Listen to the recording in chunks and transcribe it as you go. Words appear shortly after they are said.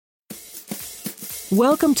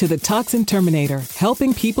Welcome to the Toxin Terminator,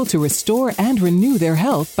 helping people to restore and renew their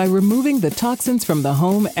health by removing the toxins from the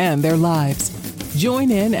home and their lives. Join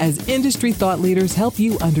in as industry thought leaders help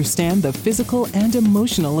you understand the physical and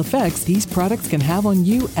emotional effects these products can have on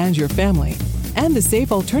you and your family, and the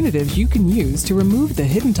safe alternatives you can use to remove the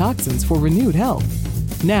hidden toxins for renewed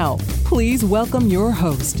health. Now, please welcome your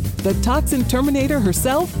host, the Toxin Terminator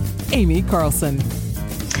herself, Amy Carlson.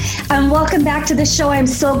 And welcome back to the show. I'm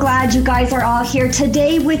so glad you guys are all here.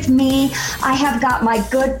 Today with me, I have got my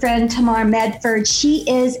good friend, Tamar Medford. She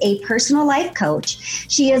is a personal life coach.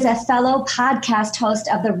 She is a fellow podcast host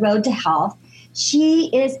of The Road to Health. She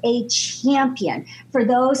is a champion for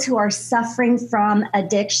those who are suffering from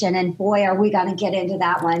addiction. And boy, are we going to get into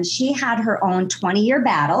that one. She had her own 20-year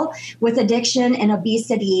battle with addiction and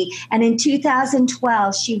obesity. And in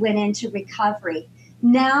 2012, she went into recovery.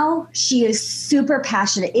 Now she is super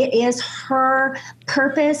passionate. It is her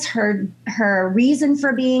purpose, her reason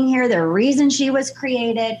for being here, the reason she was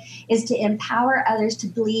created is to empower others to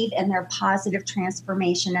believe in their positive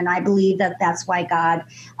transformation. And I believe that that's why God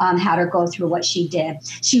had her go through what she did.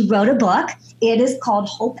 She wrote a book. It is called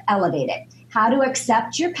Hope Elevated: How to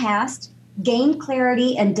Accept Your Past, Gain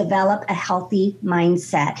Clarity, and Develop a Healthy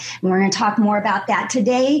Mindset. And we're going to talk more about that.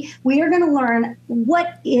 Today, we are going to learn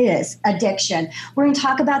what is addiction. We're going to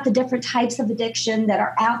talk about the different types of addiction that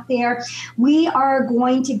are out there. We are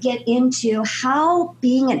going to get into how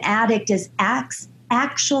being an addict is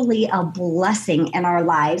actually a blessing in our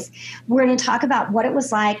lives. We're going to talk about what it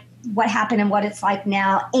was like, what happened, and what it's like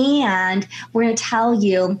now. And we're going to tell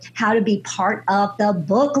you how to be part of the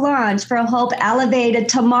book launch for Hope Elevated.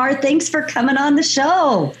 Tamar, thanks for coming on the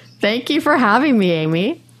show. Thank you for having me,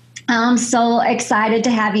 Amy. I'm so excited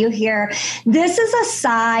to have you here. This is a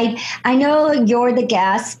side, I know you're the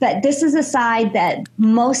guest, but this is a side that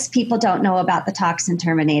most people don't know about the Toxin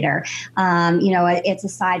Terminator. It's a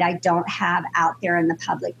side I don't have out there in the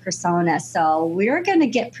public persona. So we're going to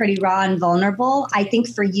get pretty raw and vulnerable, I think,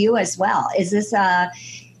 for you as well. Is this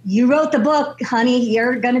you wrote the book, honey.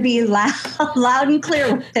 You're going to be loud and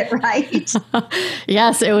clear with it, right?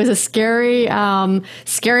 Yes, it was a scary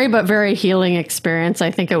but very healing experience. I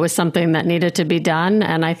think it was something that needed to be done.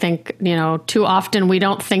 And I think, too often we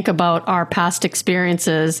don't think about our past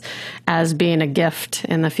experiences as being a gift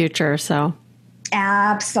in the future. So.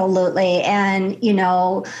 Absolutely. And,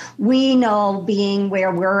 we know being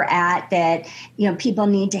where we're at that, people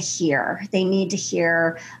need to hear. They need to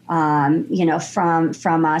hear,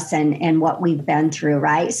 from us and what we've been through,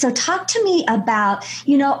 right? So talk to me about,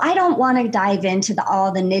 I don't want to dive into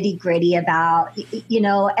all the nitty gritty about,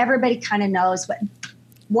 everybody kind of knows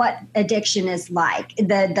what addiction is like,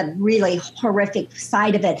 the really horrific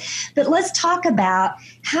side of it. But let's talk about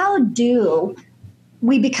how do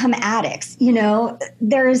we become addicts.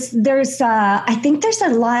 There's I think there's a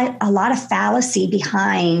lot of fallacy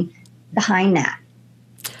behind that.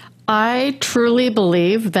 I truly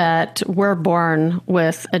believe that we're born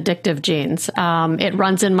with addictive genes. It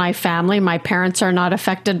runs in my family. My parents are not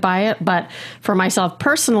affected by it. But for myself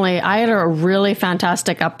personally, I had a really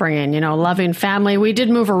fantastic upbringing, loving family. We did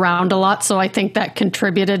move around a lot. So I think that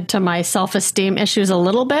contributed to my self-esteem issues a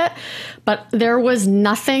little bit. But there was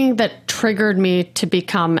nothing that triggered me to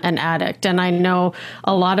become an addict. And I know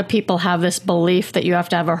a lot of people have this belief that you have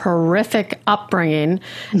to have a horrific upbringing.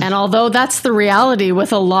 And although that's the reality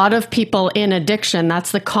with a lot of people in addiction,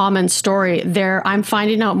 that's the common story there. I'm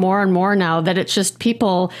finding out more and more now that it's just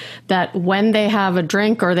people that when they have a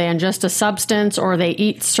drink or they ingest a substance or they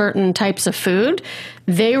eat certain types of food,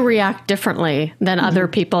 they react differently than other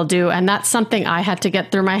people do. And that's something I had to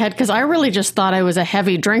get through my head because I really just thought I was a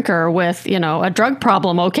heavy drinker with, a drug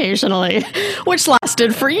problem occasionally, which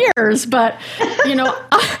lasted for years. But,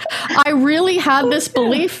 I really had this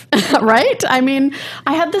belief, right? I mean,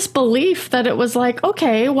 I had this belief that it was like,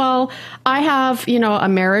 okay, well, I have, a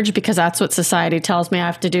marriage because that's what society tells me I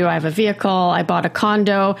have to do. I have a vehicle. I bought a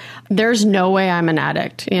condo. There's no way I'm an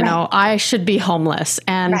addict. I should be homeless.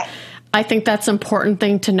 And I think that's an important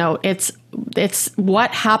thing to note. It's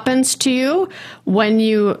what happens to you when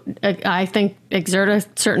you, I think, exert a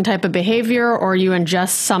certain type of behavior or you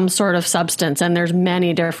ingest some sort of substance. And there's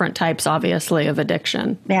many different types, obviously, of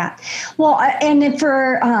addiction. Yeah. Well, and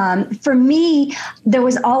for me, there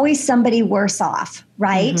was always somebody worse off,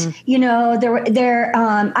 right?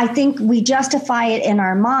 Mm-hmm. I think we justify it in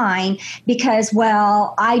our mind because,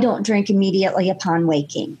 well, I don't drink immediately upon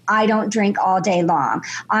waking. I don't drink all day long.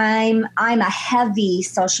 I'm a heavy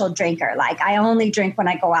social drinker. Like I only drink when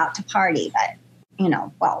I go out to party, but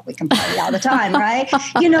well, we can party all the time, right?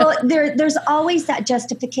 There's always that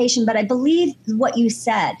justification. But I believe what you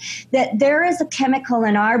said, that there is a chemical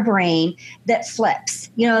in our brain that flips.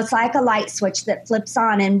 It's like a light switch that flips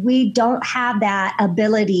on, and we don't have that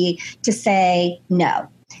ability to say no,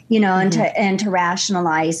 and to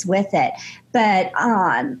rationalize with it. But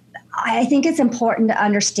I think it's important to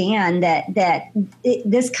understand that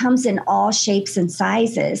this comes in all shapes and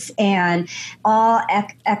sizes, and all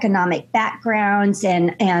economic backgrounds,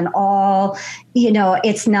 and all,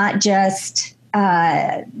 it's not just,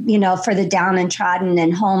 for the down and trodden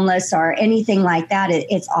and homeless or anything like that.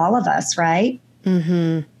 It's all of us, right?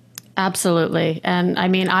 Mm-hmm. Absolutely. And I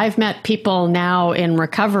mean, I've met people now in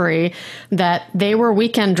recovery that they were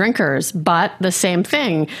weekend drinkers, but the same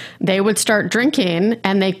thing, they would start drinking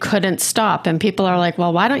and they couldn't stop. And people are like,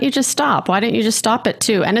 well, why don't you just stop? Why don't you just stop it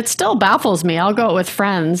too? And it still baffles me. I'll go out with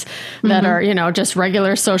friends that are, just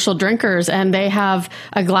regular social drinkers, and they have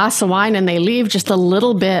a glass of wine and they leave just a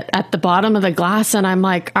little bit at the bottom of the glass. And I'm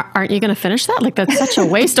like, aren't you going to finish that? Like, that's such a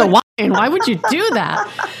waste of wine. Why would you do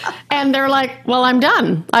that? And they're like, well, I'm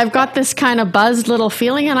done. I've got this kind of buzzed little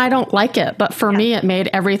feeling and I don't like it. But for me, it made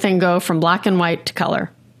everything go from black and white to color.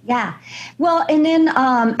 Yeah. Well, and then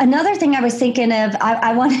another thing I was thinking of,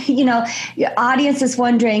 I want to, your audience is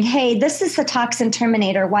wondering, hey, this is the Toxin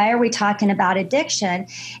Terminator. Why are we talking about addiction?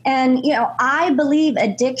 And, I believe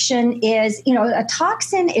addiction is, a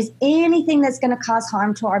toxin is anything that's going to cause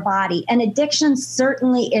harm to our body. And addiction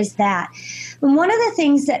certainly is that. And one of the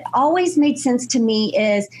things that always made sense to me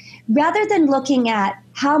is, rather than looking at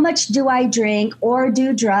how much do I drink or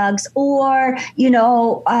do drugs or,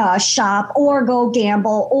 shop or go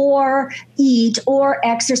gamble or eat or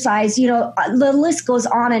exercise, the list goes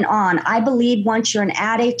on and on. I believe once you're an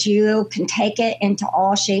addict, you can take it into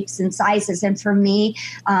all shapes and sizes. And for me,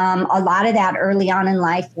 a lot of that early on in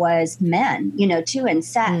life was men, too, and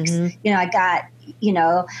sex. I got,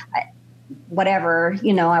 whatever,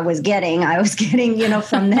 I was getting,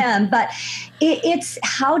 from them. But it's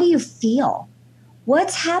how do you feel?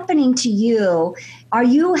 What's happening to you? Are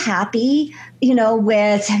you happy,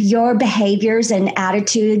 with your behaviors and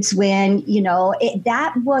attitudes when,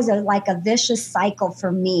 that was like a vicious cycle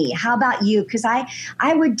for me. How about you? Because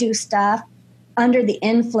I would do stuff under the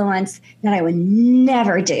influence that I would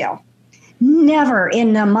never do. Never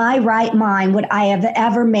in my right mind would I have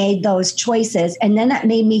ever made those choices. And then that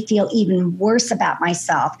made me feel even worse about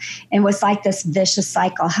myself. And was like this vicious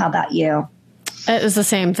cycle. How about you? It was the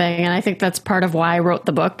same thing. And I think that's part of why I wrote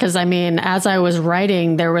the book. Because, I mean, as I was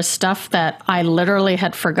writing, there was stuff that I literally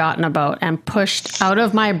had forgotten about and pushed out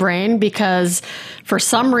of my brain because for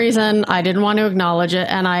some reason I didn't want to acknowledge it.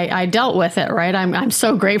 And I dealt with it, right? I'm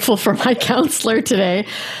so grateful for my counselor today.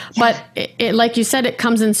 Yeah. But it, like you said, it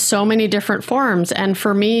comes in so many different forms. And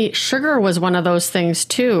for me, sugar was one of those things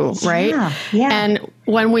too, right? Yeah. And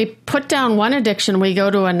when we put down one addiction, we go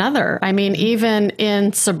to another. I mean, even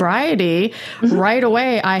in sobriety, right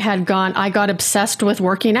away, I got obsessed with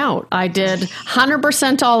working out. I did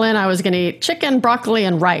 100% all in. I was going to eat chicken, broccoli,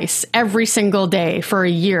 and rice every single day for a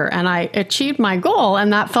year. And I achieved my goal,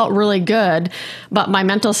 and that felt really good. But my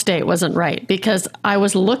mental state wasn't right because I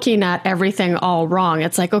was looking at everything all wrong.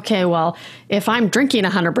 It's like, okay, well, if I'm drinking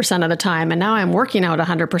 100% of the time and now I'm working out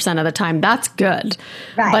 100% of the time, that's good.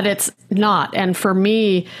 Right. But it's not. And for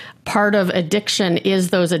me, part of addiction is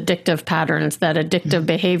those addictive patterns, that addictive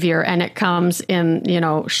behavior. And it comes in,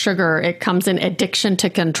 sugar. It comes in addiction to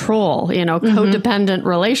control, codependent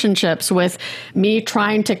relationships with me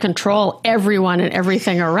trying to control everyone and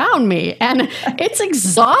everything around me. And it's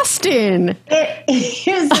exhausting. It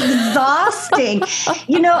is exhausting.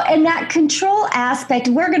 And that control aspect,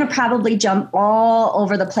 we're going to probably jump all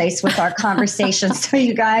over the place with our conversation. So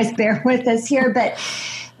you guys bear with us here. But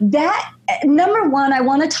that, number one, I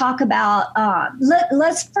want to talk about,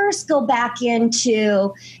 let's first go back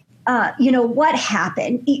into, what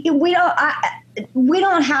happened. We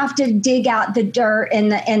don't have to dig out the dirt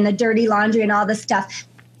and the dirty laundry and all this stuff.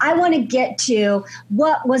 I want to get to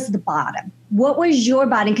what was the bottom. What was your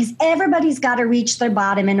bottom? Because everybody's got to reach their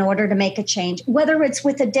bottom in order to make a change, whether it's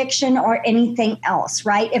with addiction or anything else,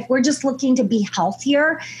 right? If we're just looking to be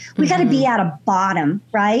healthier, we got to be at a bottom,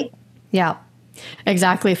 right? Yeah.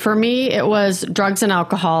 Exactly. For me, it was drugs and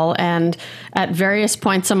alcohol. And at various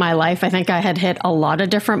points in my life. I think I had hit a lot of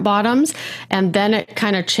different bottoms, and then it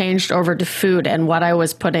kind of changed over to food and what I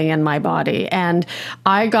was putting in my body. And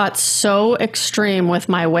I got so extreme with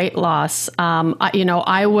my weight loss.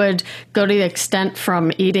 I would go to the extent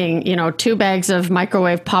from eating, 2 bags of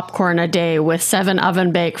microwave popcorn a day with 7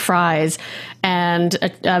 oven baked fries and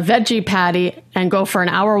a veggie patty and go for an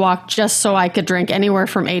hour walk just so I could drink anywhere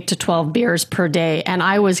from 8 to 12 beers per day. And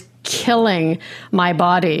I was killing my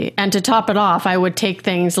body. And to top it off, I would take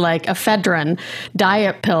things like ephedrine,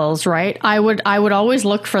 diet pills, right? I would always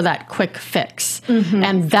look for that quick fix. Mm-hmm.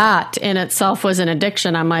 And that in itself was an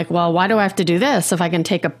addiction. I'm like, well, why do I have to do this if I can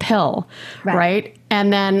take a pill, right?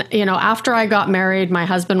 And then, after I got married, my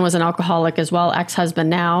husband was an alcoholic as well, ex-husband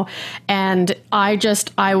now. And I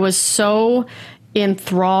was so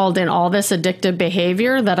enthralled in all this addictive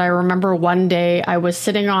behavior that I remember one day I was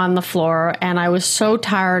sitting on the floor and I was so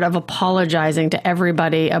tired of apologizing to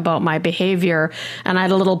everybody about my behavior. And I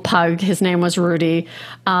had a little pug. His name was Rudy.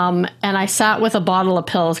 And I sat with a bottle of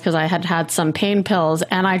pills because I had had some pain pills.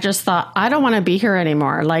 And I just thought, I don't want to be here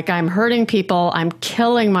anymore. Like, I'm hurting people. I'm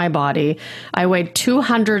killing my body. I weighed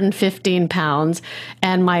 215 pounds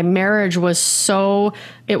and my marriage was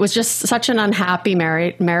it was just such an unhappy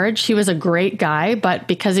marriage. He was a great guy, but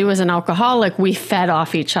because he was an alcoholic, we fed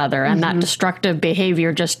off each other and that destructive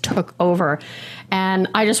behavior just took over. And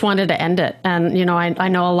I just wanted to end it. And, I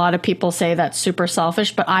know a lot of people say that's super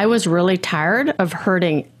selfish, but I was really tired of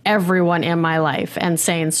hurting everyone in my life and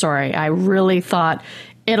saying sorry. I really thought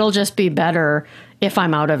it'll just be better if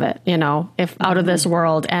I'm out of it, if out of this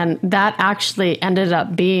world. And that actually ended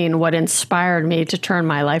up being what inspired me to turn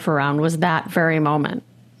my life around, was that very moment.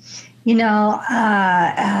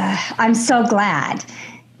 I'm so glad,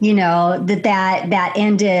 that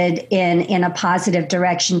ended in a positive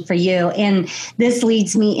direction for you. And this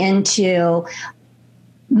leads me into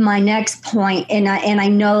my next point. And I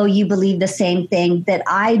know you believe the same thing, that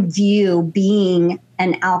I view being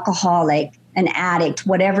an alcoholic, an addict,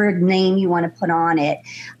 whatever name you want to put on it,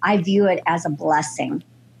 I view it as a blessing.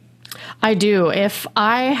 I do. If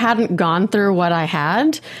I hadn't gone through what I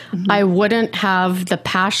had, I wouldn't have the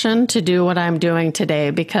passion to do what I'm doing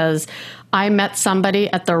today, because I met somebody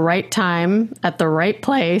at the right time, at the right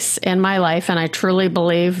place in my life. And I truly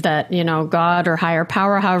believe that, God or higher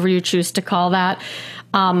power, however you choose to call that,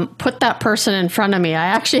 put that person in front of me. I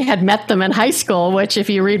actually had met them in high school, which if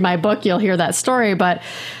you read my book, you'll hear that story. But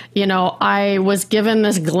I was given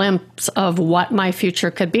this glimpse of what my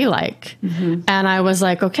future could be like. And I was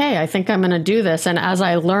like, okay, I think I'm going to do this. And as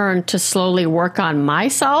I learned to slowly work on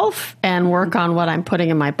myself and work on what I'm putting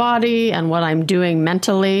in my body and what I'm doing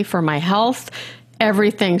mentally for my health,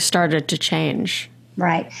 everything started to change.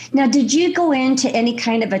 Right. Now, did you go into any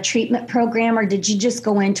kind of a treatment program, or did you just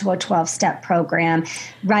go into a 12-step program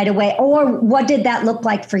right away? Or what did that look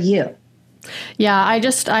like for you? Yeah, I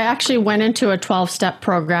actually went into a 12-step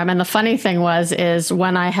program. And the funny thing is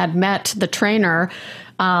when I had met the trainer,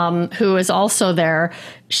 who is also there,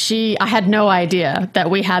 I had no idea that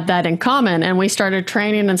we had that in common, and we started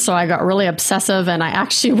training. And so I got really obsessive, and I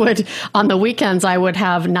actually would, on the weekends, I would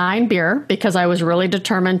have 9 beer because I was really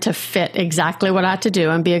determined to fit exactly what I had to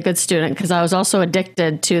do and be a good student, because I was also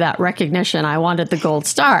addicted to that recognition. I wanted the gold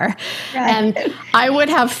star. Right. And I would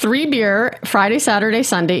have 3 beer Friday, Saturday,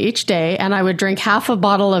 Sunday each day, and I would drink half a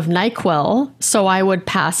bottle of NyQuil so I would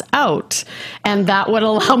pass out. And that would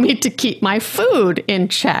allow me to keep my food in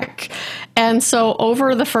check. And so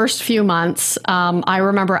over the first few months, I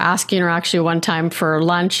remember asking her actually one time for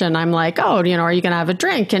lunch, and I'm like, oh, are you going to have a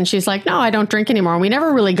drink? And she's like, no, I don't drink anymore. And we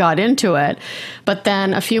never really got into it. But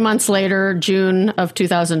then a few months later, June of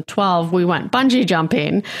 2012, we went bungee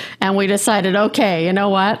jumping, and we decided, okay, you know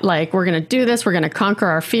what? Like, we're going to do this. We're going to conquer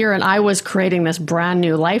our fear. And I was creating this brand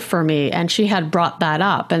new life for me. And she had brought that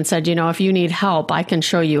up and said, if you need help, I can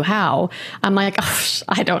show you how. I'm like, oh,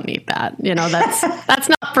 I don't need that. That's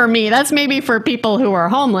not for me. That's maybe for people who are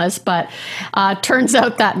homeless, but turns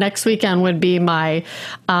out that next weekend would be my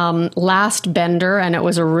last bender, and it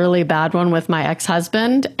was a really bad one with my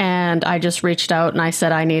ex-husband. And I just reached out and I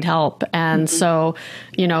said, I need help. And so,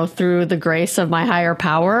 through the grace of my higher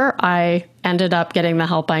power, I ended up getting the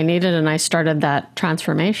help I needed, and I started that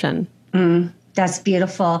transformation. That's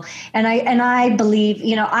beautiful. And I believe,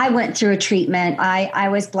 I went through a treatment. I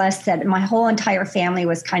was blessed that my whole entire family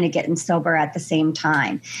was kind of getting sober at the same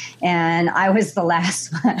time. And I was the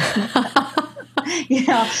last one.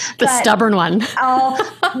 The stubborn one.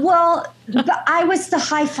 But I was the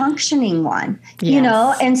high functioning one,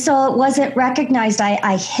 yes. And so it wasn't recognized.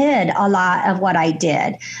 I hid a lot of what I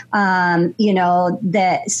did,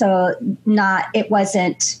 it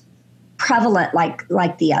wasn't prevalent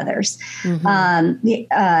like the others.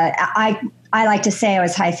 I like to say I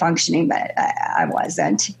was high functioning, but I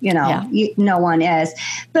wasn't, no one is.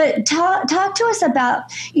 But talk to us about,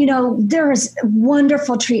 there's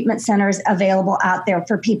wonderful treatment centers available out there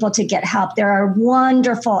for people to get help. There are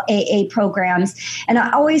wonderful AA programs. And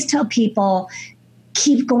I always tell people,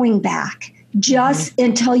 keep going back. Just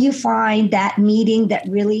until you find that meeting that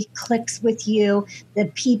really clicks with you, the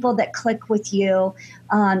people that click with you,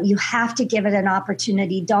 you have to give it an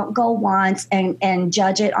opportunity. Don't go once and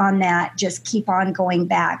judge it on that. Just keep on going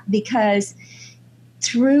back, because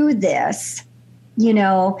through this,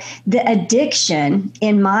 the addiction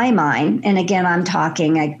in my mind, and again, I'm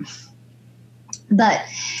talking, but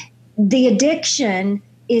the addiction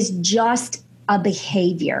is just a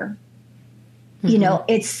behavior.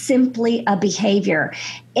 It's simply a behavior.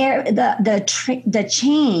 The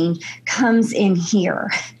change comes in here,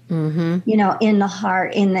 in the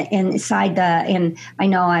heart, inside I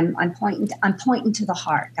know I'm pointing to the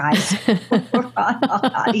heart, guys. We're on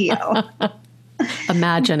audio.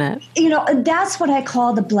 Imagine it. That's what I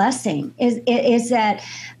call the blessing is that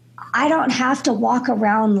I don't have to walk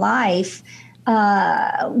around life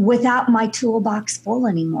without my toolbox full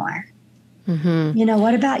anymore.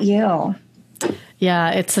 What about you?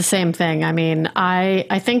 Yeah, it's the same thing. I mean,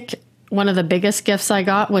 I think one of the biggest gifts I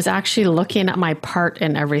got was actually looking at my part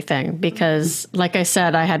in everything, because like I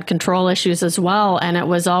said, I had control issues as well. And it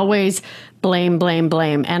was always blame, blame,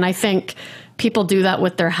 blame. And I think people do that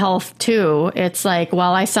with their health too. It's like,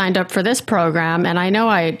 well, I signed up for this program and I know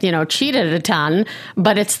I, cheated a ton,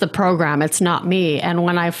 but it's the program, it's not me. And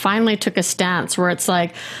when I finally took a stance where it's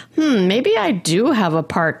like, maybe I do have a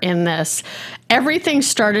part in this, everything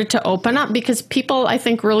started to open up, because people, I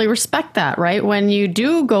think, really respect that, right? When you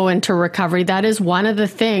do go into recovery, that is one of the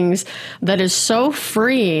things that is so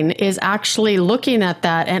freeing, is actually looking at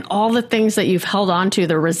that and all the things that you've held on to,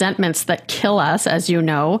 the resentments that kill us, as you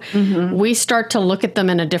know, we start to look at them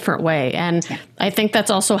in a different way. And I think that's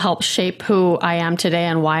also helped shape who I am today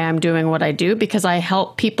and why I'm doing what I do, because I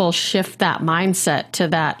help people shift that mindset to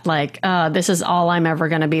that, like, this is all I'm ever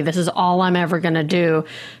going to be. This is all I'm ever going to do,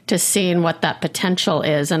 to seeing what that potential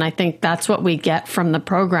is. And I think that's what we get from the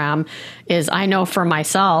program is, I know for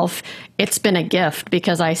myself, it's been a gift,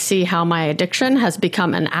 because I see how my addiction has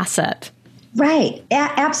become an asset. Right.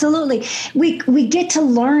 Absolutely. We get to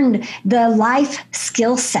learn the life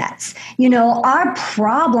skill sets. Our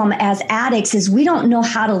problem as addicts is we don't know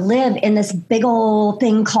how to live in this big old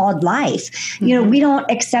thing called life. We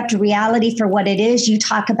don't accept reality for what it is. You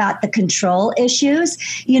talk about the control issues.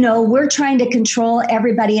 We're trying to control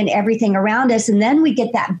everybody and everything around us. And then we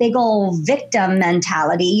get that big old victim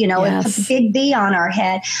mentality, it puts a big B on our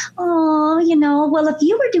head. Oh, well, if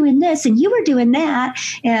you were doing this and you were doing that,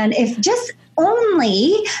 and if just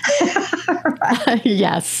only,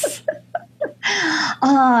 yes.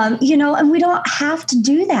 And we don't have to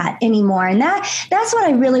do that anymore. And that's what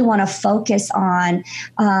I really want to focus on,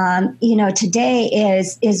 today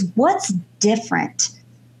is what's different,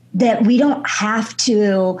 that we don't have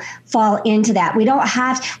to fall into that. We don't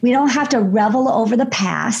have to revel over the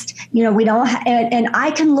past. We don't, and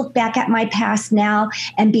I can look back at my past now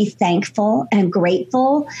and be thankful and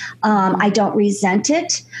grateful. I don't resent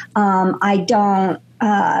it. I don't,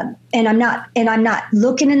 and I'm not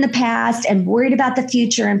looking in the past and worried about the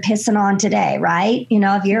future and pissing on today. Right.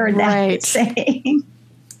 If you heard that saying.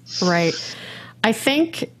 Right. I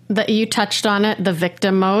think that you touched on it, the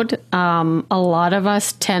victim mode. A lot of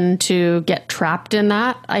us tend to get trapped in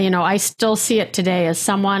that. I still see it today as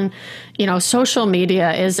someone, social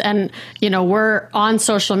media is, and, we're on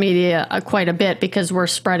social media quite a bit because we're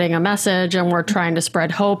spreading a message and we're trying to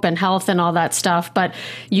spread hope and health and all that stuff. But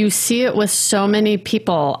you see it with so many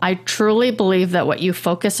people. I truly believe that what you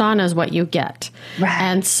focus on is what you get. Right.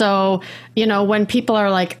 And so, when people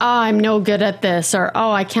are like, oh, I'm no good at this, or,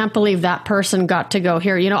 oh, I can't believe that person got to go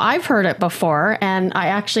here. I've heard it before. And I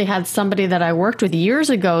actually had somebody that I worked with years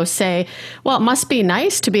ago say, well, it must be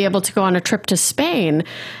nice to be able to go on a trip to Spain.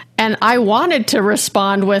 And I wanted to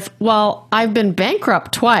respond with, well, I've been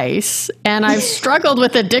bankrupt twice and I've struggled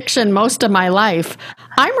with addiction most of my life.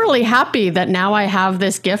 I'm really happy that now I have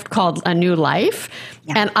this gift called a new life.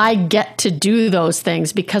 Yeah. And I get to do those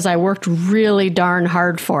things because I worked really darn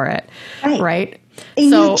hard for it. Right?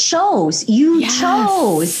 And you chose.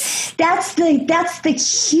 That's the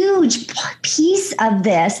huge piece of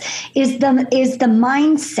this is the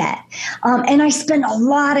mindset. And I spend a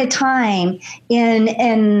lot of time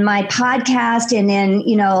in my podcast and in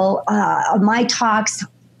my talks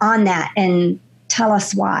on that. And tell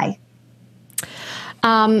us why.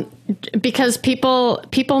 because people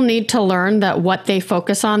need to learn that what they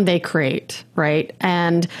focus on, they create, right?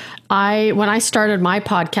 And when I started my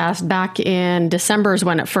podcast back in December is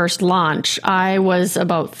when it first launched, I was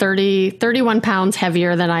about 31 pounds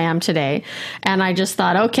heavier than I am today. And I just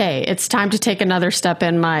thought, okay, it's time to take another step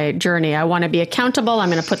in my journey. I want to be accountable. I'm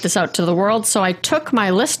going to put this out to the world. So I took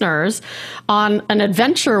my listeners on an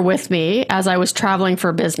adventure with me as I was traveling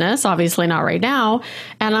for business, obviously not right now.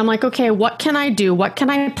 And I'm like, okay, what can I do? What can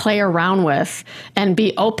I play around with and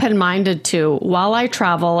be open-minded to while I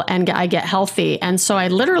travel and I get healthy? And so I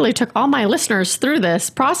literally took all my listeners through this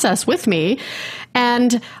process with me.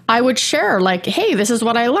 And I would share like, hey, this is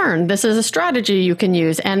what I learned. This is a strategy you can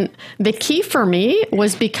use. And the key for me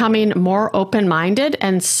was becoming more open-minded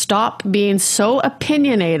and stop being so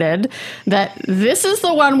opinionated that this is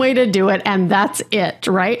the one way to do it and that's it,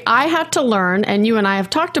 right? I had to learn, and you and I have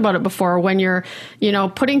talked about it before, when you're,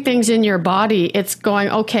 putting things in your body, it's going,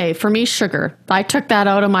 okay, for me, sugar. I took that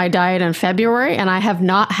out of my diet in February and I have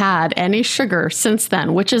not had any sugar since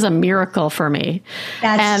then, which is a miracle for me.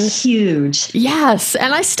 That's huge. Yes.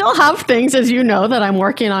 And I still have things, as you know, that I'm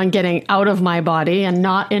working on getting out of my body and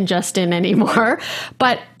not ingesting anymore.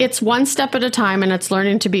 But it's one step at a time, and it's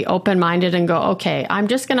learning to be open-minded and go, okay, I'm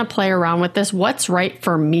just going to play around with this. What's right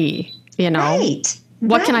for me? Right.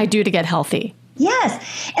 What can I do to get healthy?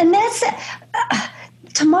 Yes. And that's,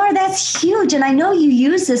 Tamar, that's huge. And I know you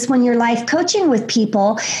use this when you're life coaching with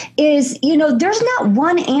people is, there's not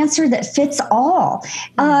one answer that fits all.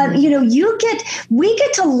 We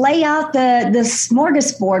get to lay out the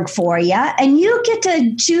smorgasbord for you, and you get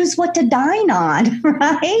to choose what to dine on,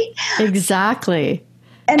 right? Exactly.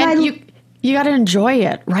 And you got to enjoy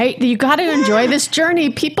it, right? You got to enjoy this journey.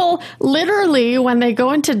 People literally, when they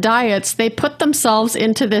go into diets, they put themselves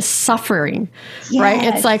into this suffering, right?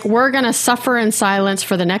 It's like, we're going to suffer in silence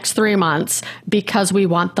for the next 3 months because we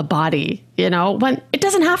want the body, when it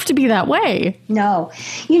doesn't have to be that way. No.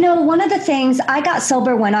 One of the things, I got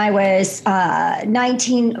sober when I was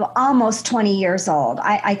 19, almost 20 years old.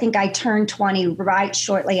 I think I turned 20 right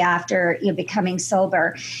shortly after becoming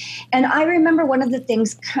sober. And I remember one of the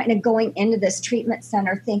things kind of going into this treatment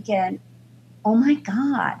center thinking, oh my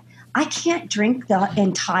God, I can't drink the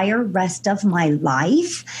entire rest of my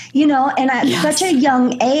life, and at such a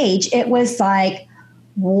young age, it was like,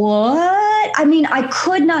 what? I mean, I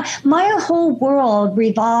could not, my whole world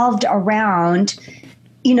revolved around,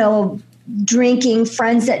 drinking,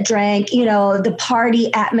 friends that drank, the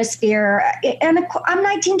party atmosphere. And I'm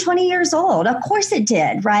 19, 20 years old. Of course it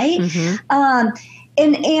did. Right. Mm-hmm.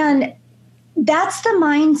 And that's the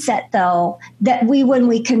mindset though, that when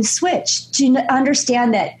we can switch to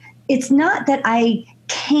understand that it's not that I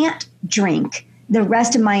can't drink the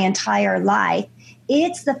rest of my entire life.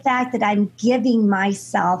 It's the fact that I'm giving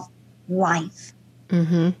myself life.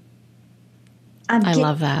 Mm-hmm. I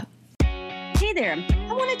love that. Hey there.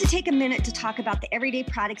 I wanted to take a minute to talk about the everyday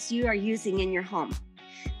products you are using in your home.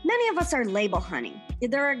 Many of us are label hunting.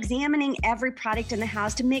 They're examining every product in the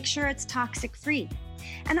house to make sure it's toxic free.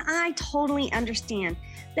 And I totally understand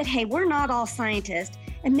that, hey, we're not all scientists,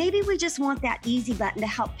 and maybe we just want that easy button to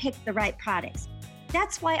help pick the right products.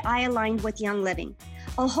 That's why I aligned with Young Living,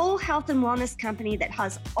 a whole health and wellness company that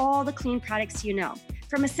has all the clean products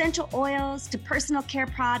from essential oils to personal care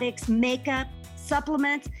products, makeup,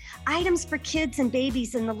 supplements, items for kids and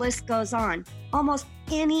babies, and the list goes on. Almost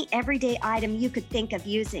any everyday item you could think of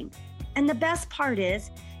using. And the best part is,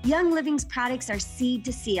 Young Living's products are seed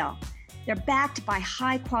to seal. They're backed by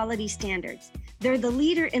high quality standards. They're the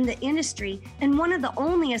leader in the industry and one of the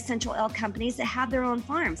only essential oil companies that have their own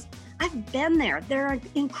farms. I've been there. They're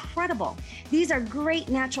incredible. These are great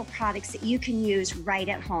natural products that you can use right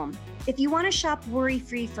at home. If you want to shop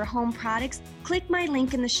worry-free for home products, click my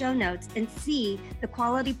link in the show notes and see the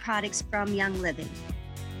quality products from Young Living.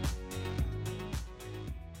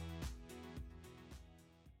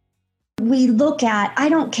 We look at, I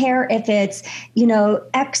don't care if it's,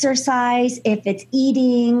 exercise, if it's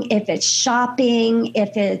eating, if it's shopping,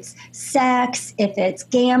 if it's sex, if it's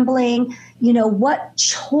gambling, what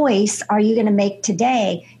choice are you going to make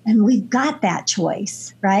today? And we've got that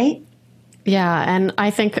choice, right? Yeah. And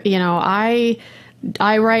I think,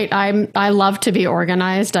 I love to be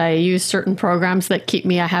organized. I use certain programs that keep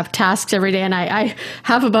me, I have tasks every day, and I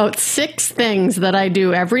have about 6 things that I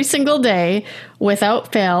do every single day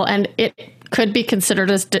without fail. And it could be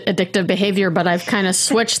considered as addictive behavior, but I've kind of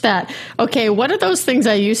switched that. Okay, what are those things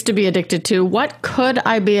I used to be addicted to? What could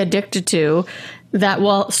I be addicted to? that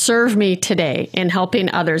will serve me today in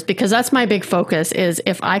helping others, because that's my big focus. Is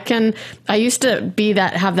if I used to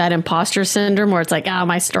have that imposter syndrome where it's like,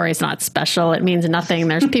 my story's not special. It means nothing.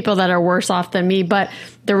 There's people that are worse off than me. But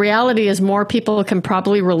the reality is more people can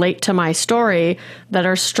probably relate to my story that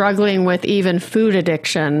are struggling with even food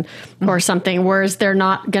addiction or something, whereas they're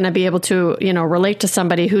not going to be able to, relate to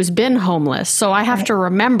somebody who's been homeless. So I have to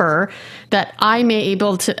remember that I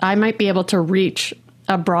might be able to reach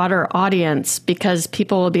a broader audience, because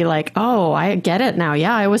people will be like, oh, I get it now.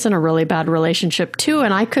 Yeah, I was in a really bad relationship too,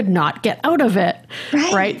 and I could not get out of it.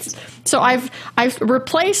 Right. So I've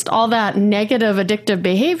replaced all that negative addictive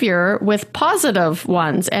behavior with positive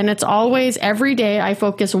ones. And it's always, every day I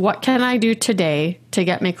focus, what can I do today to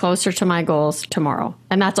get me closer to my goals tomorrow?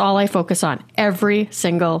 And that's all I focus on every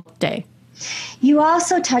single day. You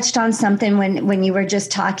also touched on something when you were just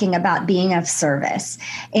talking about being of service.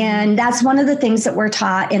 And that's one of the things that we're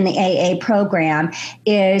taught in the AA program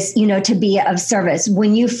is, to be of service.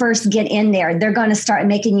 When you first get in there, they're going to start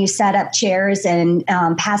making you set up chairs and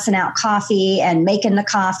passing out coffee and making the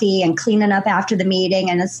coffee and cleaning up after the meeting.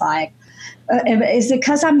 And it's like, is it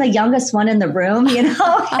because I'm the youngest one in the room?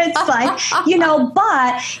 It's like,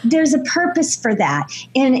 but there's a purpose for that.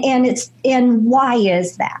 And why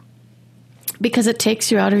is that? Because it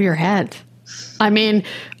takes you out of your head. I mean,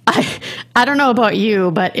 I don't know about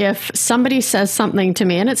you, but if somebody says something to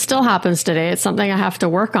me, and it still happens today, it's something I have to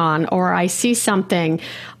work on, or I see something,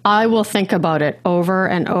 I will think about it over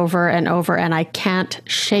and over and over, and I can't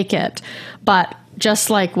shake it. But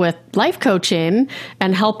just like with life coaching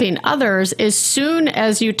and helping others, as soon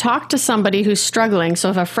as you talk to somebody who's struggling,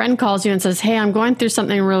 so if a friend calls you and says, hey, I'm going through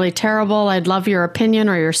something really terrible, I'd love your opinion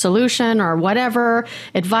or your solution or whatever,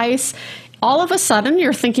 advice, all of a sudden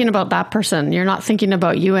you're thinking about that person. You're not thinking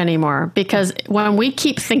about you anymore. Because when we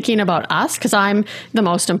keep thinking about us, because I'm the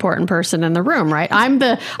most important person in the room, right?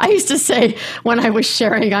 I used to say when I was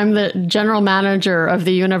sharing, I'm the general manager of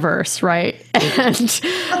the universe, right? And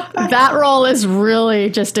that role is really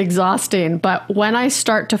just exhausting. But when I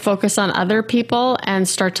start to focus on other people and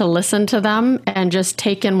start to listen to them and just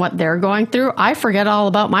take in what they're going through, I forget all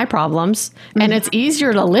about my problems. And it's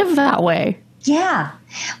easier to live that way. Yeah.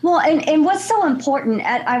 Well, and what's so important,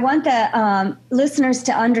 I want the listeners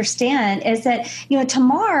to understand is that,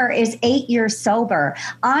 Tamar is 8 years sober.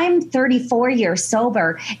 I'm 34 years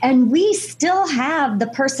sober, and we still have the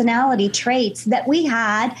personality traits that we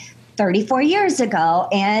had 34 years ago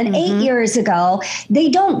and 8 years ago. They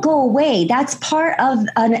don't go away. That's part of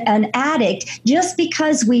an addict. Just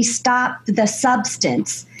because we stop the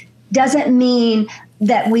substance doesn't mean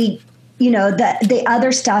that we the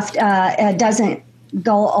other stuff doesn't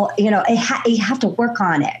go, you have to work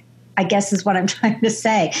on it, I guess is what I'm trying to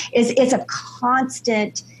say. It's a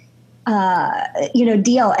constant,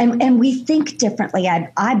 deal. And we think differently,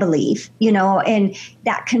 I believe, and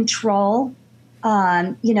that control,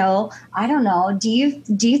 I don't know. Do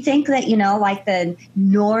you think that, like the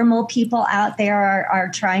normal people out there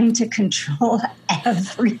are trying to control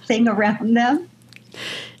everything around them?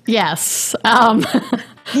 Yes.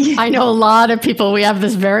 I know a lot of people, we have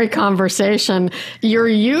this very conversation. You're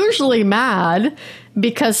usually mad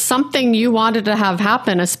because something you wanted to have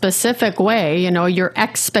happen a specific way, your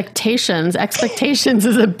expectations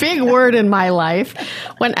is a big word in my life.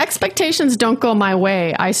 When expectations don't go my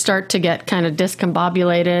way, I start to get kind of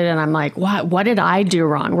discombobulated and I'm like, what did I do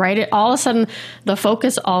wrong? Right? All of a sudden the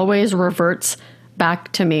focus always reverts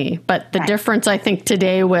back to me. But the difference, I think,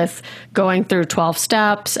 today with going through 12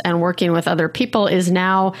 steps and working with other people is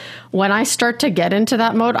now when I start to get into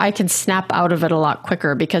that mode, I can snap out of it a lot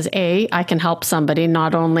quicker because I can help somebody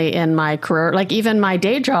not only in my career, like even my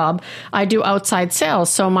day job, I do outside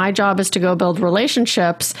sales. So my job is to go build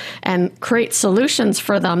relationships and create solutions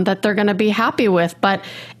for them that they're going to be happy with. But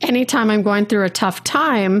anytime I'm going through a tough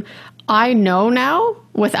time, I know now,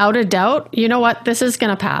 without a doubt, you know what, this is going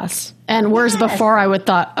to pass. And whereas before I would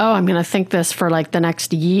thought, I'm going to think this for like the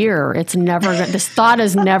next year. This thought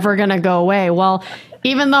is never going to go away. Well,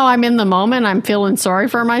 even though I'm in the moment, I'm feeling sorry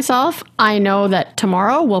for myself, I know that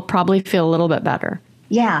tomorrow will probably feel a little bit better.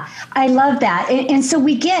 Yeah, I love that. And so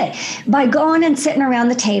we get, by going and sitting around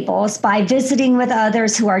the tables, by visiting with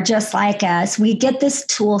others who are just like us, we get this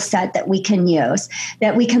tool set that we can use,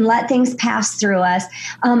 that we can let things pass through us.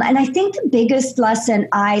 And I think the biggest lesson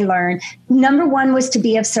I learned, number one, was to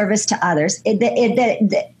be of service to others.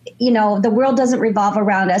 The world doesn't revolve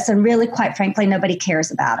around us, and really, quite frankly, nobody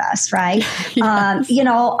cares about us, right? Yes.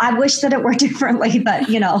 I wish that it were differently, but,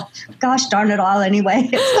 gosh darn it all anyway,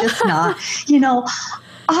 it's just not,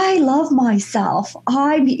 I love myself.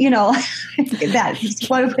 What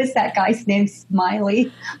was that guy's name? Smiley,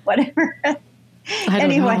 whatever. I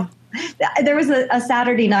don't know. There was a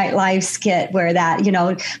Saturday Night Live skit where that,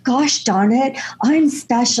 gosh darn it, I'm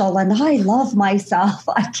special and I love myself.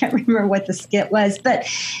 I can't remember what the skit was, but,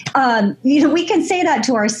 we can say that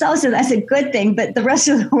to ourselves and that's a good thing, but the rest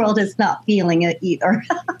of the world is not feeling it either.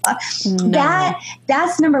 No.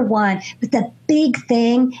 That's number one. But the big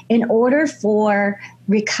thing in order for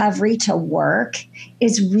recovery to work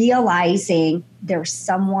is realizing there's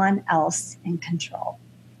someone else in control.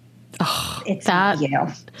 Oh, it's not you.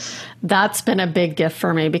 That's been a big gift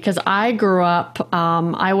for me because I grew up,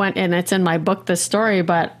 I went, and it's in my book, this story,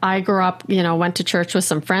 but I grew up, went to church with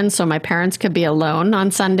some friends so my parents could be alone on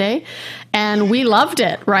Sunday. And we loved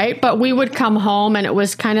it, right? But we would come home and it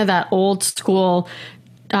was kind of that old school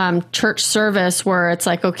church service where it's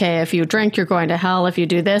like, okay, if you drink, you're going to hell if you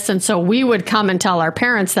do this. And so we would come and tell our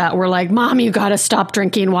parents that. We're like, Mom, you got to stop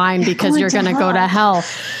drinking wine because you're going to go to hell.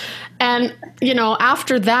 And,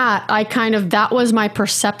 after that, that was my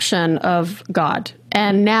perception of God.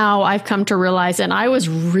 And now I've come to realize, and I was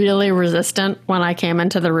really resistant when I came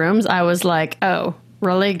into the rooms. I was like, oh,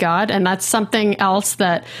 really, God? And that's something else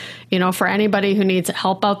that, for anybody who needs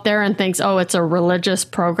help out there and thinks, oh, it's a religious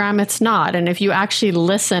program, it's not. And if you actually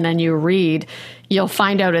listen and you read, you'll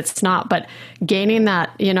find out it's not. But gaining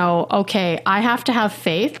that, okay, I have to have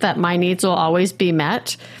faith that my needs will always be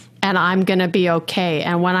met. And I'm going to be okay.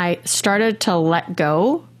 And when I started to let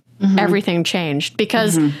go, everything changed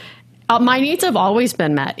because my needs have always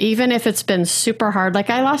been met, even if it's been super hard.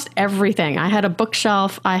 Like I lost everything. I had a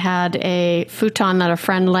bookshelf. I had a futon that a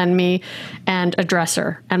friend lent me and a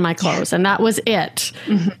dresser and my clothes. And that was it.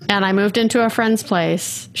 And I moved into a friend's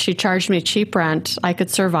place. She charged me cheap rent. I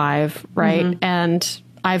could survive. Right. And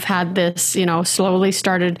I've had this, slowly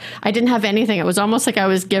started. I didn't have anything. It was almost like I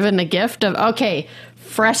was given the gift of, okay,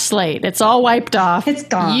 fresh slate. It's all wiped off. It's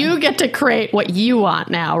gone. You get to create what you want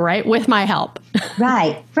now, right? With my help.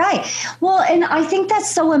 Right. Well, and I think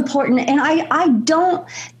that's so important. And I don't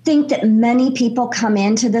think that many people come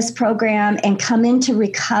into this program and come into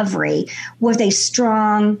recovery with a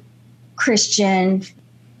strong Christian,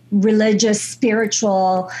 religious,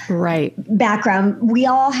 spiritual background. We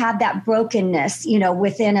all have that brokenness,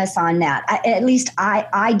 within us on that. At least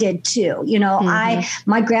I did too.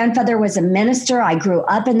 My grandfather was a minister. I grew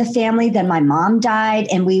up in the family. Then my mom died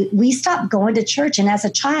and we stopped going to church. And as a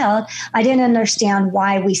child, I didn't understand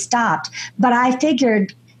why we stopped, but I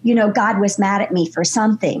figured, God was mad at me for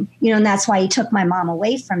something, and that's why he took my mom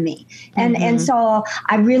away from me. And so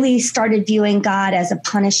I really started viewing God as a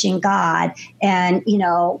punishing God. And,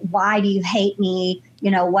 why do you hate me?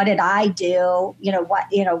 What did I do?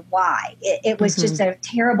 Why? It was just a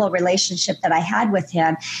terrible relationship that I had with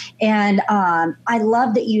him. And I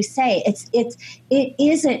love that you say it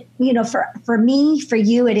isn't, for me, for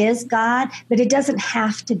you, it is God, but it doesn't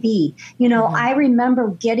have to be. I remember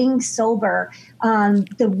getting sober,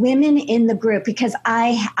 the women in the group, because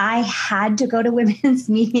I had to go to women's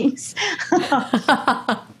meetings.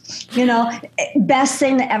 Best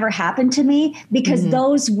thing that ever happened to me, because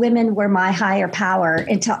those women were my higher power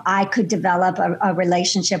until I could develop a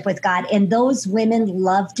relationship with God. And those women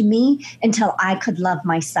loved me until I could love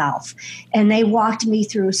myself. And they walked me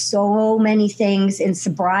through so many things in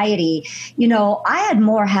sobriety. I had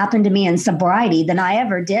more happen to me in sobriety than I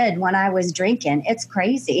ever did when I was drinking. It's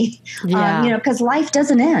crazy, because life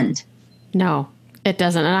doesn't end. No, it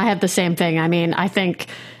doesn't. And I had the same thing. I mean, I think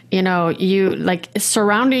you like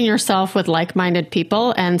surrounding yourself with like-minded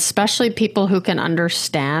people, and especially people who can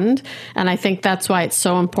understand. And I think that's why it's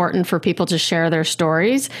so important for people to share their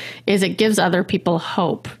stories, is it gives other people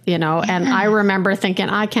hope, And I remember thinking,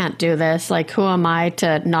 I can't do this. Like, who am I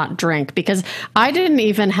to not drink? Because I didn't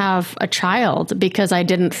even have a child because I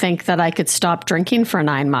didn't think that I could stop drinking for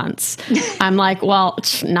 9 months. I'm like, well,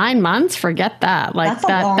 9 months, forget that. Like that's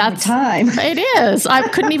a long time. It is. I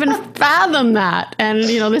couldn't even fathom that. And,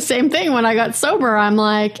 the same thing when I got sober, I'm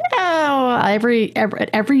like, every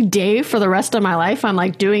day for the rest of my life, I'm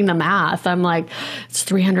like doing the math. I'm like, it's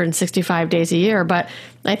 365 days a year. But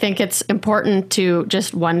I think it's important to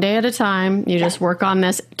just one day at a time. You just work on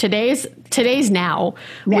this. Today's now.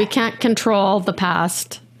 Yeah. We can't control the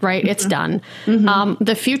past, right? It's done.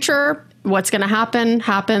 The future, what's going to happen,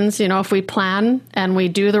 happens. If we plan and we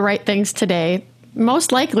do the right things today,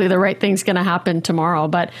 most likely the right thing's going to happen tomorrow.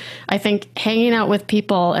 But I think hanging out with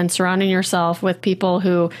people and surrounding yourself with people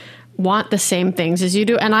who want the same things as you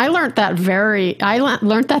do. And I learned that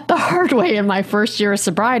the hard way in my first year of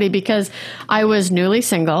sobriety, because I was newly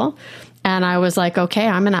single And I was like, okay,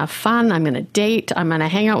 I'm going to have fun. I'm going to date. I'm going to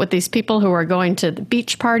hang out with these people who are going to the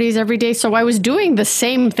beach parties every day. So I was doing the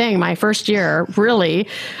same thing my first year, really.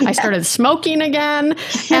 Yeah. I started smoking again.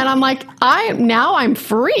 And I'm like, now I'm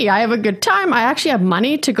free. I have a good time. I actually have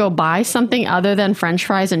money to go buy something other than French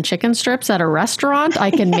fries and chicken strips at a restaurant.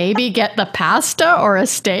 I can maybe get the pasta or a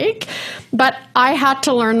steak. But I had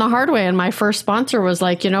to learn the hard way. And my first sponsor was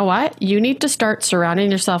like, you know what? You need to start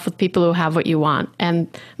surrounding yourself with people who have what you want. And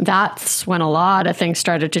that's when a lot of things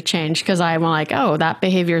started to change, because I'm like, oh, that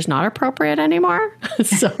behavior is not appropriate anymore.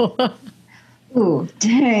 So, ooh,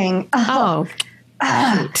 dang. Oh.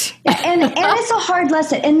 And it's a hard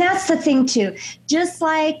lesson. And that's the thing too. Just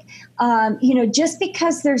like, just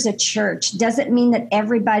because there's a church doesn't mean that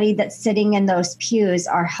everybody that's sitting in those pews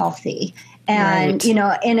are healthy and,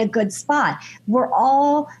 right. In a good spot. We're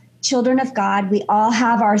all children of God. We all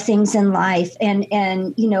have our things in life. And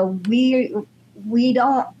we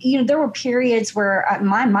don't, there were periods where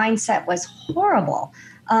my mindset was horrible,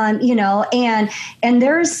 and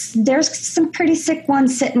there's some pretty sick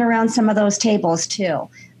ones sitting around some of those tables too,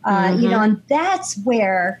 and that's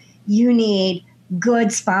where you need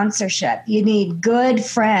good sponsorship. You need good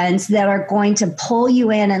friends that are going to pull you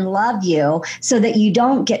in and love you so that you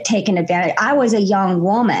don't get taken advantage. I was a young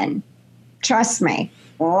woman, trust me.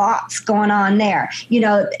 Lots going on there,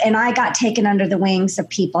 and I got taken under the wings of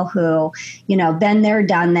people who, been there,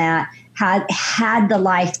 done that, had the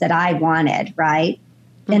life that I wanted. Right.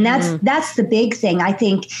 And that's the big thing. I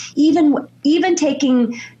think even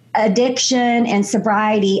taking addiction and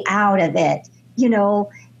sobriety out of it,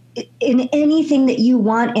 in anything that you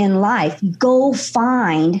want in life, go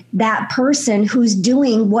find that person who's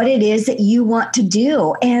doing what it is that you want to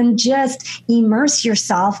do and just immerse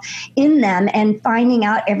yourself in them and finding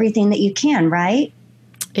out everything that you can, right?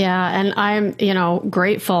 Yeah. And I'm,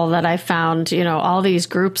 grateful that I found, all these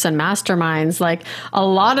groups and masterminds. Like a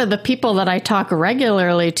lot of the people that I talk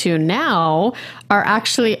regularly to now are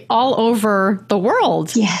actually all over the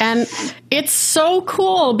world. Yes. And it's so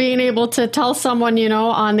cool being able to tell someone,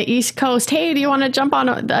 on the East Coast, hey, do you want to jump on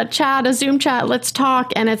a Zoom chat? Let's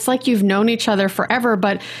talk. And it's like you've known each other forever,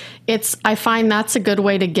 but I find that's a good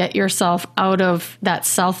way to get yourself out of that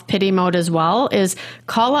self-pity mode as well, is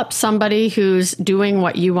call up somebody who's doing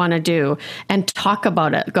what you want to do and talk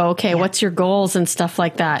about it. Go, okay, what's your goals and stuff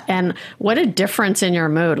like that? And what a difference in your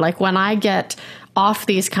mood. Like when I get off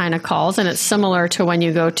these kind of calls, and it's similar to when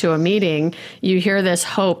you go to a meeting, you hear this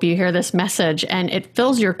hope, you hear this message, and it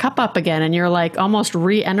fills your cup up again, and you're like almost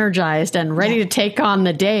re-energized and ready to take on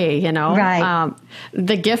the day, Right.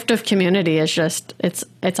 The gift of community is just, it's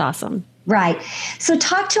awesome. Right. So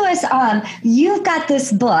talk to us. You've got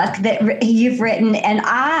this book that you've written, and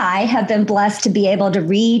I have been blessed to be able to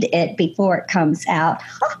read it before it comes out.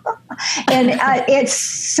 And it's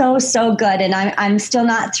so, so good. And I'm still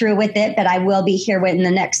not through with it, but I will be here within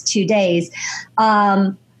the next 2 days.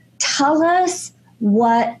 Tell us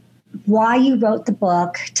why you wrote the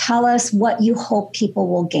book. Tell us what you hope people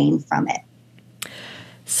will gain from it.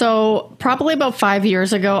 So probably about 5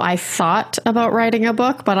 years ago, I thought about writing a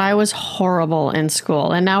book, but I was horrible in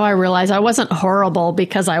school. And now I realize I wasn't horrible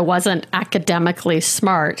because I wasn't academically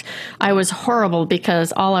smart. I was horrible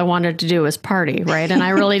because all I wanted to do was party, right? And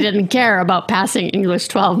I really didn't care about passing English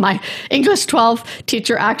 12. My English 12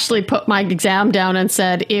 teacher actually put my exam down and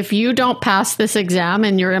said, if you don't pass this exam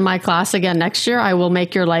and you're in my class again next year, I will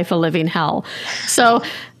make your life a living hell. So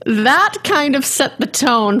that kind of set the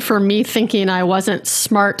tone for me thinking I wasn't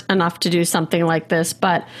smart enough to do something like this.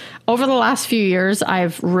 But over the last few years,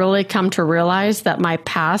 I've really come to realize that my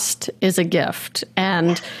past is a gift.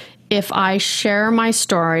 And if I share my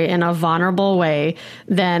story in a vulnerable way,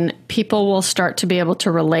 then people will start to be able to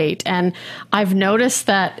relate. And I've noticed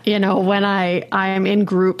that, when I'm in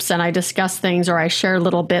groups and I discuss things or I share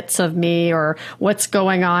little bits of me or what's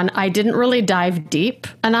going on, I didn't really dive deep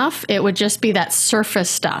enough. It would just be that surface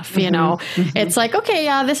stuff, It's like, okay,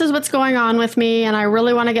 yeah, this is what's going on with me. And I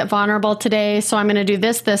really want to get vulnerable today. So I'm going to do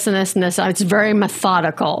this, this, and this, and this. It's very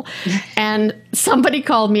methodical. And somebody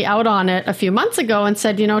called me out on it a few months ago and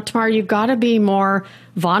said, Tamar, you got to be more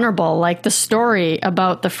vulnerable, like the story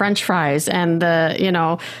about the French fries and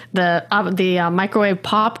the microwave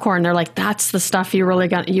popcorn. They're like, that's the stuff you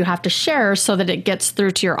have to share so that it gets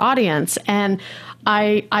through to your audience. And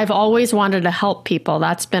I've always wanted to help people.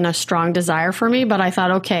 That's been a strong desire for me. But I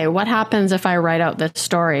thought, okay, what happens if I write out this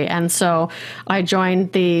story? And so I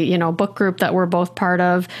joined the, book group that we're both part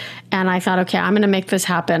of. And I thought, okay, I'm going to make this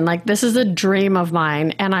happen. Like, this is a dream of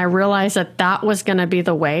mine. And I realized that was going to be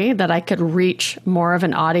the way that I could reach more of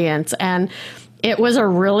an audience. And it was a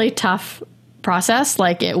really tough process.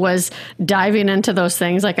 Like, it was diving into those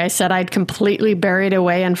things, like I said, I'd completely buried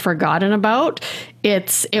away and forgotten about.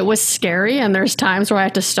 It was scary, and there's times where I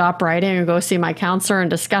had to stop writing and go see my counselor and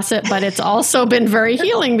discuss it. But it's also been very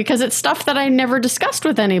healing because it's stuff that I never discussed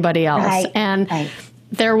with anybody else. Right.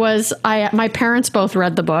 There was, my parents both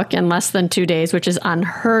read the book in less than 2 days, which is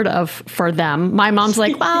unheard of for them. My mom's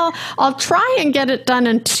like, well, I'll try and get it done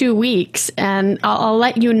in 2 weeks, and I'll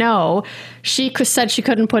let you know. She said she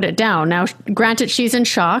couldn't put it down. Now, granted, she's in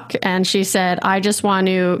shock, and she said, I just want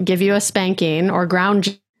to give you a spanking or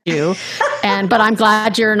ground you, but I'm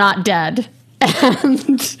glad you're not dead.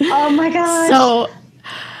 And oh my gosh.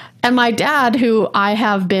 And my dad, who I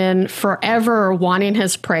have been forever wanting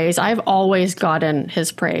his praise, I've always gotten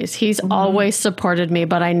his praise. He's always supported me,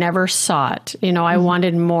 but I never saw it. I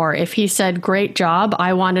wanted more. If he said, great job,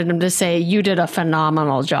 I wanted him to say, you did a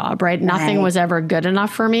phenomenal job, right? Nothing was ever good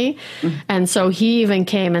enough for me. And so he even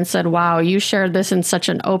came and said, wow, you shared this in such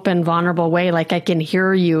an open, vulnerable way. Like, I can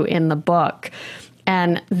hear you in the book.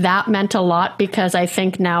 And that meant a lot because I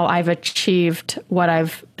think now I've achieved what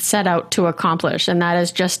I've set out to accomplish. And that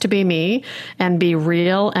is just to be me and be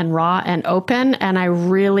real and raw and open. And I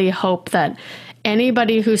really hope that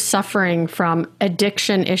anybody who's suffering from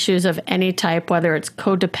addiction issues of any type, whether it's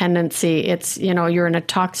codependency, it's, you're in a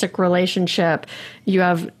toxic relationship, you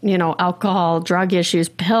have, alcohol, drug issues,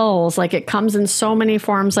 pills, like it comes in so many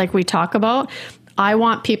forms like we talk about. I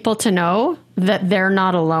want people to know that they're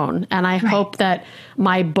not alone. And I hope that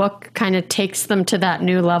my book kind of takes them to that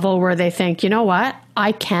new level where they think, you know what,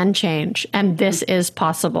 I can change and this is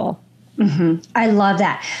possible. I love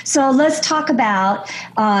that. So let's talk about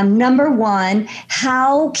number one,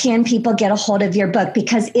 how can people get a hold of your book?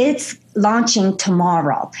 Because it's launching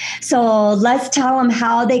tomorrow. So let's tell them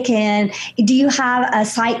how they can. Do you have a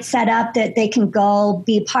site set up that they can go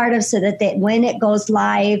be part of so that when it goes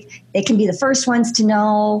live, they can be the first ones to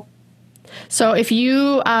know? So if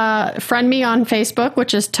you friend me on Facebook,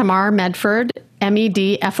 which is Tamar Medford,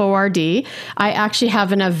 Medford, I actually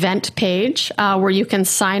have an event page where you can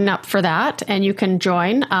sign up for that and you can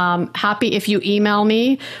join. Happy if you email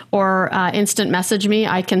me or instant message me,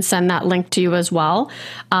 I can send that link to you as well.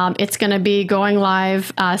 It's going to be going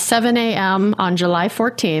live 7 a.m. on July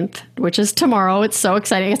 14th, which is tomorrow. It's so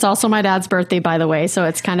exciting. It's also my dad's birthday, by the way, so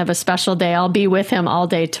it's kind of a special day. I'll be with him all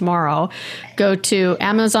day tomorrow. Go to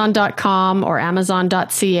Amazon.com or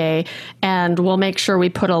Amazon.ca, and we'll make sure we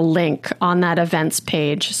put a link on that events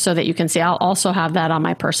page so that you can see. I'll also have that on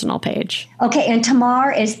my personal page. Okay, and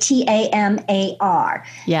Tamar is Tamar.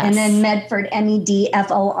 Yes. And then Medford,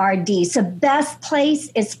 Medford. So best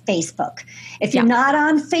place is Facebook. If you're not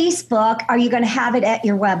on Facebook, are you going to have it at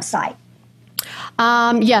your website?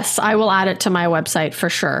 Yes, I will add it to my website for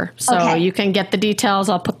sure. So you can get the details.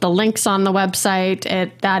 I'll put the links on the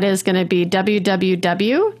website. That is going to be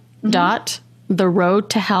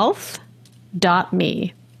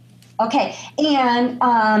www.theroadtohealth.me. Okay. And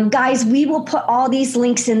guys, we will put all these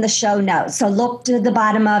links in the show notes. So look to the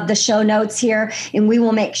bottom of the show notes here, and we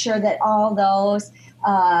will make sure that all those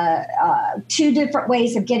 2 different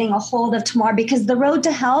ways of getting a hold of Tamar, because the road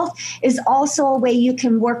to health is also a way you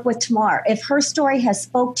can work with Tamar. If her story has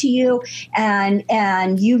spoke to you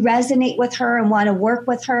and you resonate with her and want to work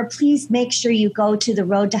with her, please make sure you go to the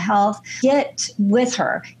road to health, get with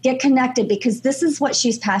her, get connected, because this is what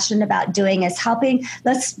she's passionate about doing, is helping.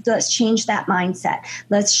 Let's change that mindset.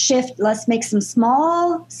 Let's shift. Let's make some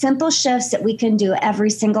small, simple shifts that we can do every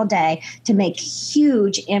single day to make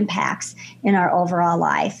huge impacts in our overall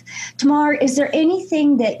life. Tamar, is there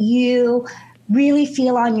anything that you really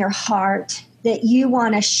feel on your heart that you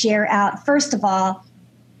want to share out? First of all,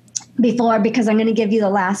 because I'm going to give you the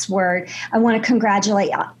last word, I want to congratulate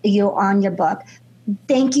you on your book.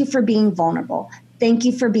 Thank you for being vulnerable. Thank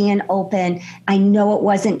you for being open. I know it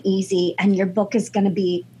wasn't easy, and your book is going to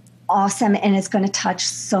be awesome, and it's going to touch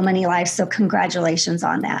so many lives. So congratulations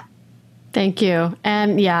on that. Thank you.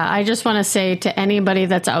 And I just want to say to anybody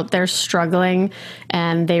that's out there struggling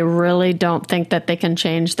and they really don't think that they can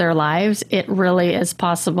change their lives, it really is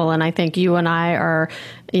possible. And I think you and I are,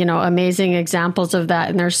 amazing examples of that.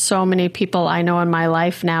 And there's so many people I know in my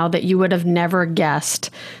life now that you would have never guessed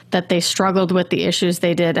that they struggled with the issues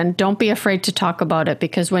they did. And don't be afraid to talk about it,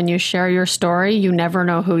 because when you share your story, you never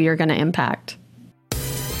know who you're going to impact.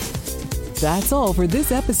 That's all for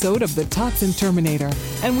this episode of The Toxin Terminator,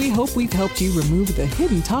 and we hope we've helped you remove the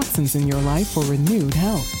hidden toxins in your life for renewed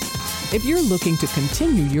health. If you're looking to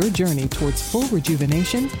continue your journey towards full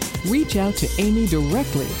rejuvenation, reach out to Amy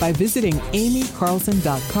directly by visiting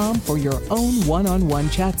amycarlson.com for your own one-on-one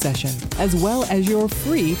chat session, as well as your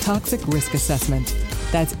free toxic risk assessment.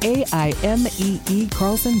 That's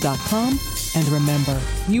AIMEEcarlson.com And remember,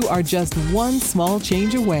 you are just one small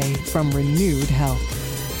change away from renewed health.